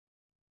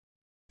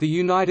The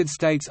United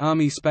States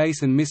Army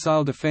Space and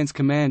Missile Defense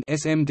Command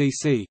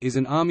 (SMDC) is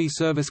an Army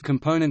Service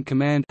Component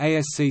Command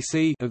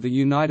 (ASCC) of the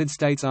United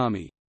States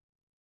Army.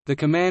 The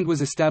command was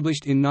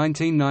established in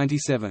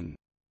 1997.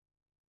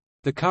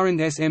 The current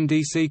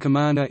SMDC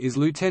commander is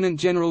Lieutenant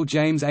General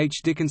James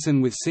H.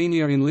 Dickinson with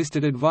Senior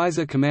Enlisted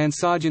Advisor Command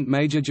Sergeant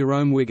Major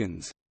Jerome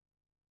Wiggins.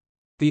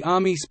 The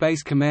Army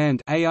Space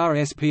Command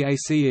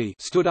 (ARSPACE)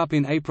 stood up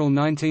in April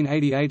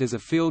 1988 as a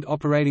field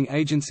operating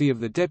agency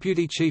of the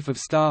Deputy Chief of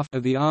Staff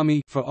of the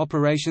Army for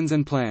operations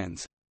and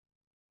plans.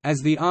 As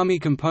the Army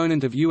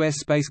component of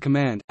U.S. Space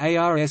Command,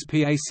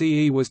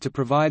 ARSPACE was to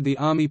provide the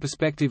Army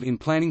perspective in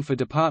planning for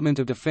Department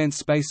of Defense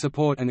space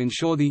support and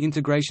ensure the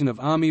integration of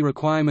Army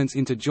requirements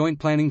into joint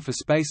planning for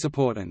space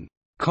support and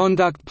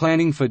conduct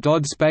planning for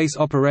DoD space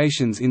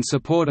operations in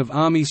support of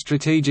Army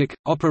strategic,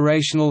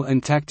 operational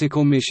and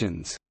tactical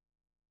missions.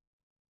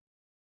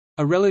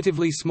 A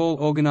relatively small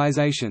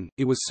organization,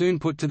 it was soon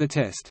put to the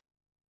test.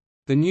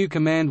 The new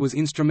command was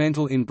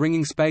instrumental in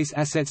bringing space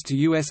assets to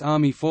U.S.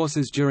 Army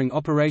forces during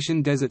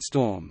Operation Desert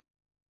Storm.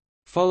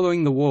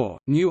 Following the war,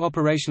 new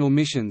operational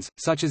missions,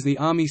 such as the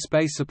Army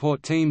Space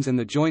Support Teams and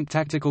the Joint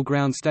Tactical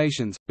Ground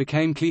Stations,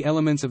 became key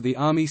elements of the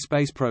Army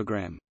space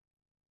program.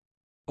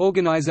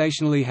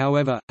 Organizationally,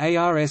 however,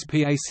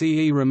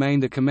 ARSPACE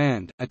remained a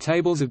command, a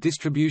tables of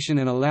distribution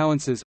and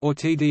allowances, or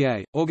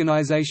TDA,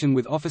 organization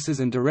with officers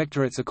and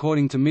directorates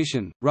according to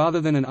mission, rather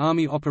than an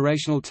Army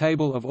operational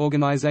table of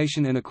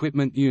organization and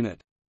equipment unit.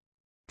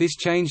 This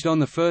changed on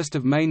 1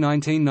 May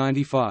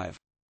 1995.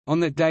 On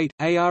that date,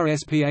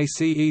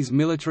 ARSPACE's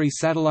Military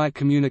Satellite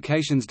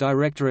Communications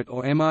Directorate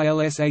or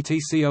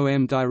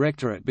MILSATCOM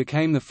Directorate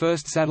became the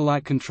 1st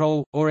Satellite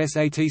Control, or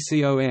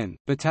SATCON,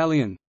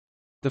 Battalion,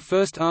 the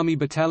first Army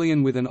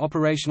battalion with an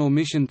operational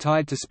mission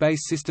tied to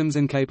space systems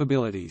and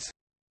capabilities.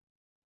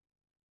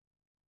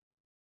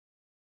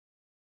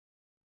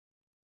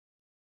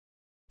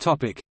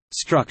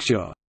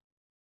 Structure.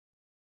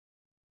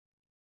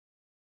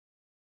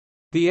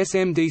 The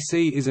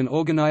SMDC is an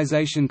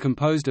organization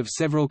composed of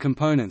several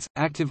components,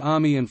 active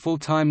Army and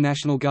full-time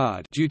National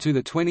Guard due to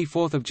the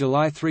 24th of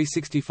July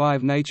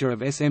 365 nature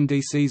of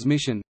SMDC's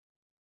mission.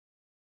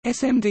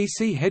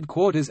 SMDC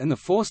headquarters and the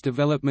Force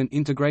Development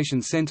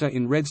Integration Center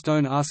in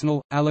Redstone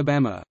Arsenal,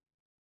 Alabama.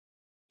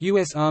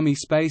 U.S. Army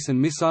Space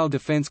and Missile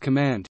Defense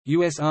Command,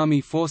 U.S. Army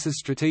Forces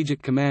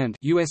Strategic Command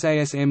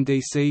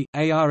USASMDC,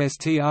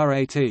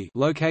 ARSTRAT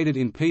located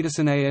in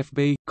Peterson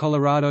AFB,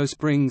 Colorado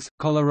Springs,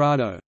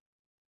 Colorado.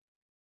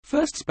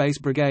 1st Space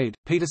Brigade,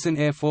 Peterson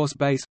Air Force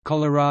Base,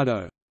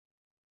 Colorado.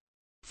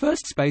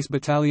 1st Space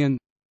Battalion,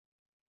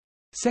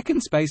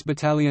 2nd Space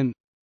Battalion,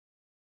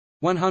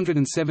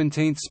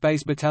 117th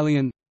Space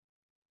Battalion,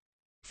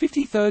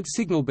 53rd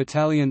Signal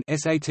Battalion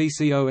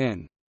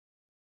SATCON,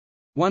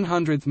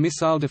 100th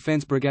Missile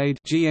Defense Brigade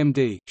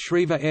GMD,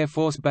 Schriever Air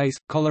Force Base,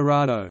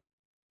 Colorado,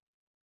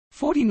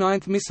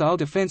 49th Missile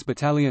Defense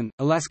Battalion,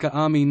 Alaska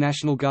Army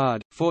National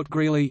Guard, Fort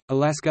Greely,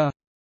 Alaska.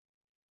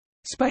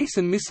 Space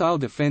and Missile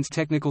Defense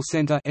Technical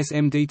Center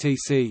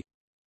SMDTC,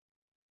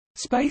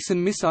 Space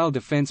and Missile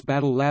Defense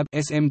Battle Lab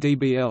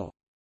SMDBL,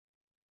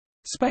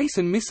 Space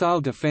and Missile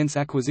Defense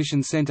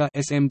Acquisition Center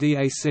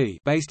 (SMDAC)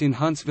 based in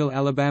Huntsville,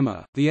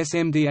 Alabama. The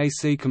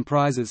SMDAC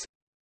comprises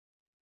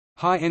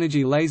High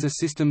Energy Laser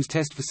Systems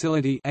Test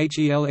Facility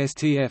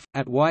 (HELSTF)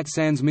 at White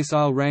Sands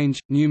Missile Range,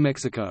 New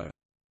Mexico.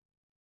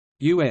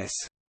 U.S.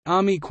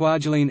 Army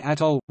Kwajalein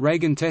Atoll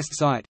Reagan Test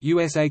Site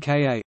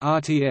 (USAKA,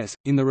 RTS)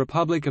 in the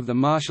Republic of the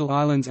Marshall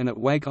Islands and at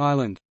Wake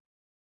Island.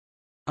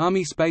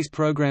 Army Space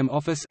Program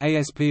Office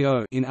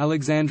 (ASPO) in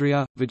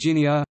Alexandria,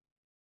 Virginia.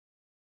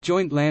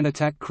 Joint Land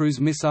Attack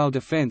Cruise Missile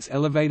Defense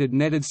Elevated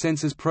Netted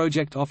Sensors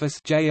Project Office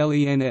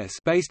 (JLENS)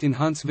 based in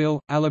Huntsville,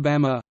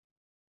 Alabama.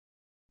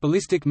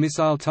 Ballistic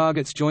Missile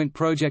Targets Joint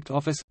Project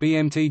Office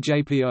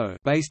 (BMTJPO)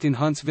 based in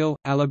Huntsville,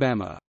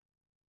 Alabama.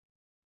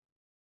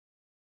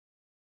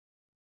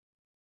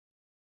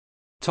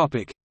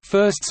 Topic: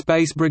 1st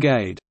Space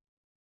Brigade.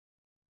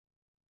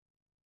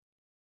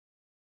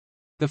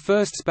 The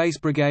 1st Space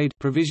Brigade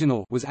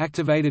provisional was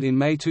activated in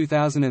May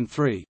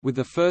 2003, with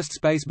the 1st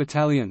Space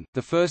Battalion,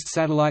 the 1st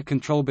Satellite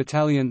Control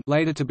Battalion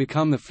later to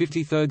become the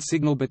 53rd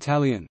Signal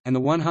Battalion, and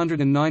the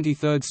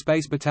 193rd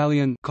Space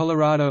Battalion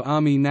Colorado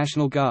Army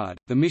National Guard.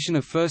 The mission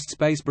of 1st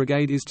Space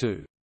Brigade is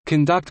to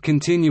conduct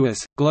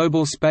continuous,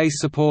 global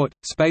space support,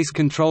 space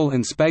control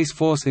and Space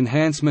Force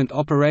enhancement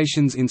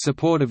operations in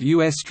support of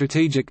U.S.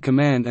 Strategic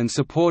Command and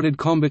supported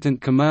combatant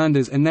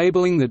commanders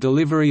enabling the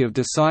delivery of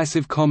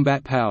decisive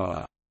combat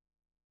power.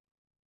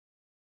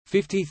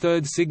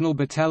 53rd Signal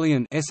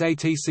Battalion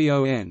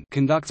SATCON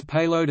conducts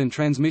payload and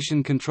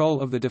transmission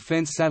control of the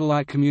Defense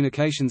Satellite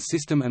Communications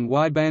System and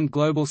Wideband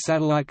Global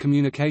Satellite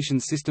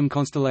Communications System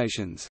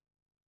constellations.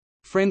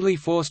 Friendly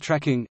force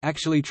tracking,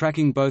 actually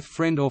tracking both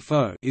friend or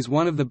foe, is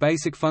one of the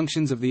basic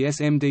functions of the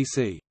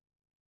SMDC.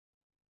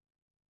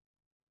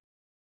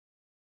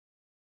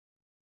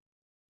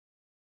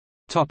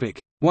 Topic: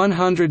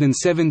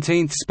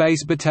 117th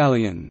Space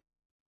Battalion.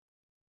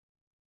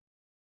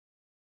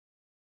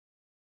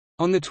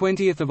 On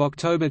 20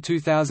 October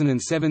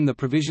 2007 the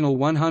provisional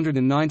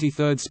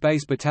 193rd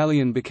Space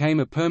Battalion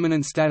became a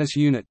permanent status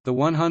unit, the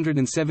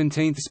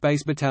 117th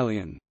Space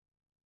Battalion.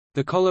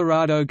 The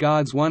Colorado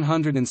Guard's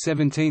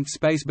 117th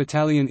Space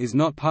Battalion is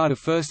not part of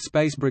 1st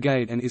Space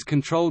Brigade and is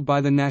controlled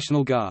by the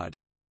National Guard.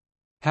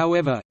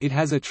 However, it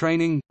has a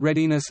training,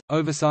 readiness,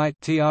 oversight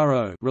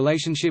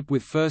relationship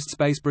with 1st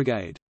Space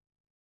Brigade.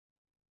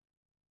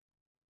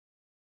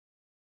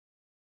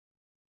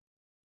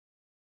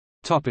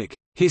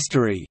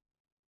 History.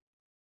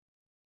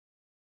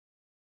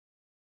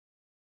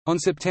 On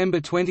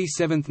September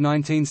 27,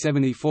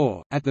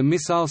 1974, at the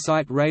Missile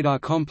Site Radar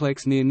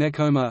Complex near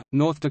Nekoma,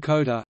 North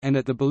Dakota, and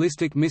at the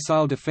Ballistic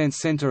Missile Defense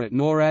Center at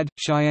NORAD,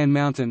 Cheyenne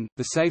Mountain,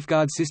 the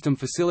Safeguard System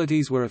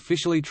facilities were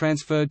officially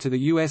transferred to the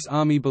U.S.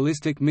 Army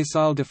Ballistic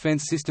Missile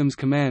Defense Systems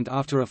Command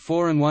after a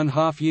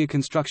 4.5-year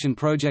construction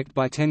project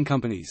by 10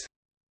 companies.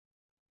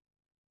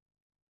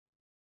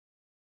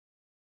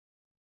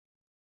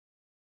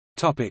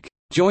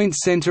 Joint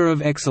Center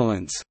of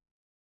Excellence.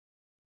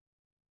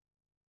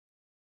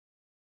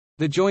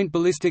 The Joint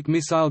Ballistic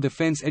Missile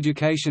Defense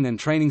Education and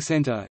Training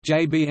Center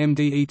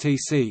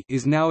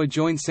is now a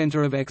Joint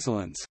Center of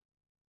Excellence.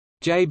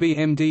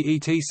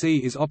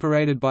 JBMDETC is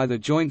operated by the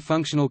Joint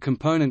Functional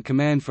Component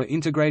Command for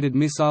Integrated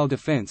Missile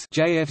Defense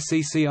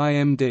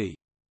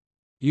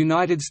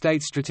United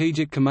States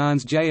Strategic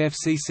Command's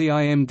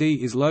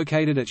JFCCIMD is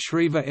located at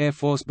Schriever Air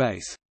Force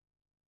Base.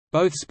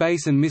 Both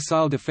Space and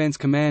Missile Defense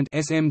Command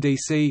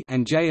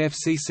and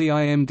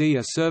JFCCIMD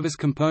are service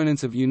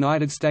components of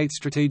United States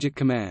Strategic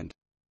Command.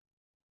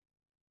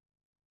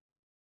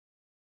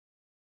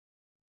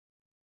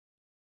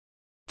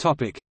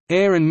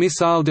 Air and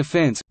missile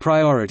defense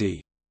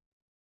priority.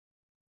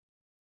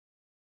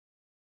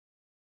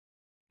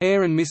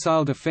 Air and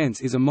missile defense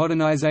is a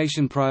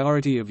modernization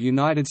priority of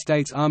United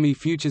States Army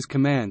Futures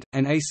Command,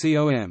 and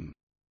ACOM.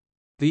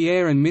 The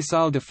Air and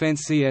Missile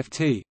Defense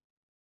CFT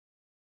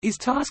is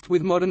tasked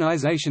with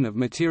modernization of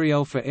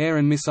materiel for air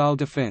and missile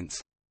defense.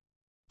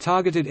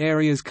 Targeted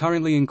areas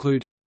currently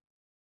include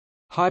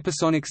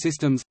hypersonic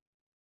systems,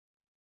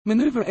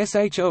 maneuver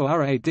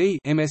SHORAD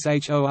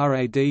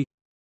MSHORAD,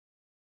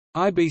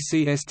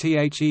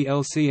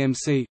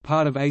 IBCSTHELCMC,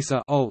 part of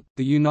ASA (OLT),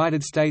 the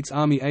United States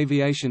Army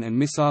Aviation and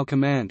Missile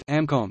Command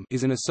 (AMCOM)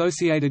 is an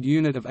associated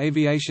unit of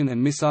Aviation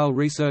and Missile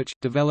Research,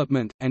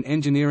 Development, and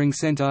Engineering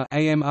Center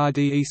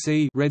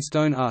 (AMRDEC)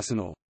 Redstone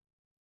Arsenal.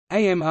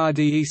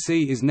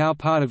 AMRDEC is now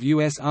part of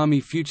U.S. Army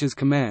Futures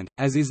Command,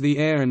 as is the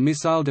Air and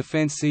Missile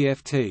Defense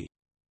CFT.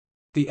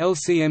 The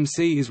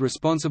LCMC is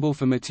responsible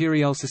for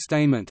materiel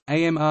sustainment.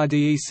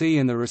 AMRDEC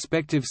and the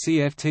respective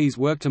CFTs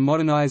work to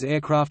modernize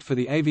aircraft for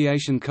the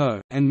Aviation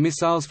Co., and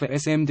missiles for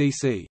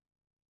SMDC.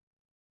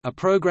 A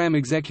Program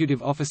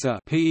Executive Officer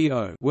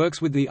 (PEO)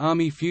 works with the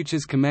Army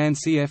Futures Command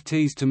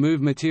CFTs to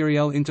move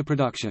materiel into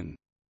production.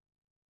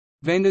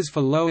 Vendors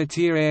for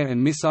lower-tier air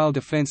and missile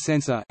defense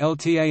sensor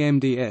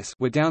 (LTAMDS)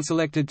 were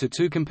downselected to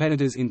 2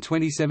 competitors in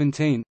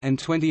 2017 and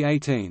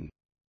 2018.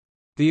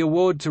 The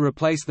award to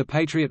replace the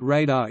Patriot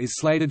radar is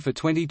slated for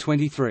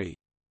 2023.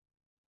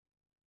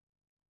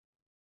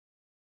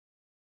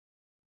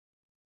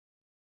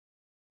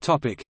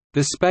 Topic: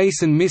 The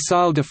Space and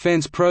Missile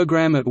Defense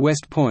Program at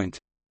West Point.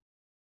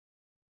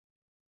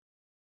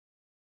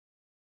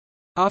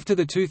 After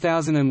the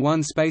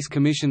 2001 Space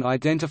Commission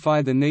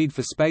identified the need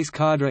for space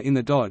cadre in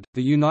the DoD,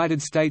 the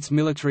United States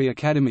Military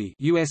Academy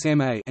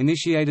 (USMA)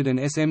 initiated an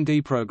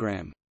SMD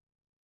program.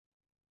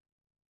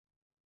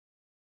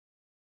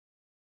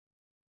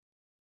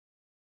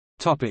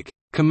 Topic: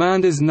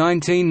 Commanders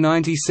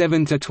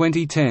 1997 to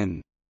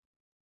 2010.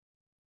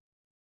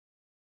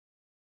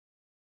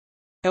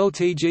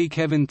 LTG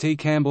Kevin T.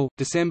 Campbell,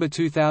 December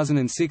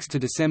 2006 to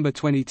December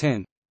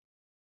 2010.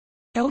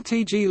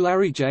 LTG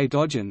Larry J.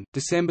 Dodgen,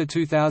 December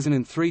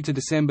 2003 to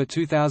December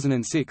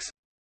 2006.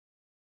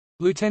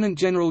 Lieutenant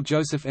General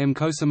Joseph M.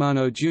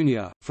 Cosimano,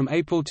 Jr., from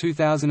April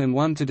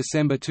 2001 to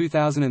December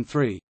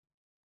 2003.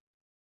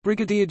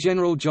 Brigadier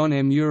General John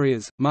M.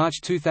 Urias,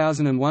 March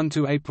 2001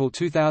 to April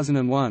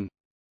 2001.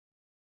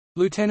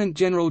 Lieutenant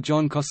General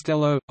John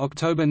Costello,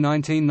 October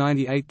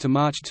 1998 to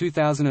March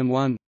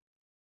 2001.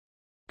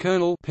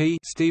 Colonel P.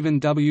 Stephen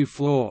W.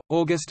 Floor,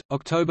 August,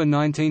 October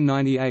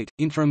 1998,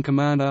 Interim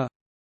Commander.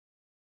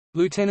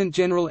 Lieutenant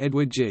General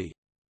Edward G.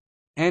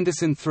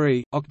 Anderson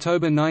III,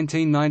 October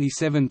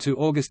 1997 to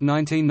August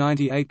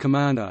 1998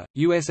 Commander,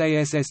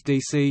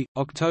 USASSDC,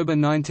 October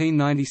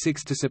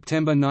 1996 to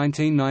September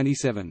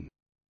 1997.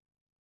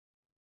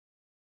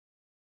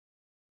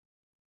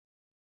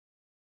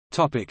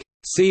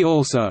 See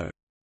also: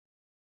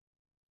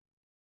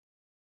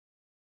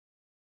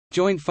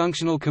 Joint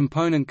Functional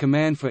Component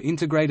Command for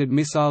Integrated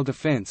Missile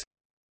Defense,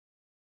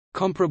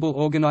 Comparable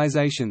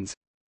organizations,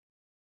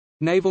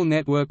 Naval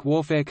Network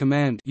Warfare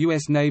Command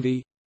 (U.S.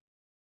 Navy),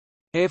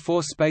 Air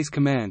Force Space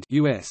Command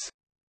 (U.S.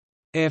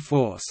 Air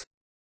Force).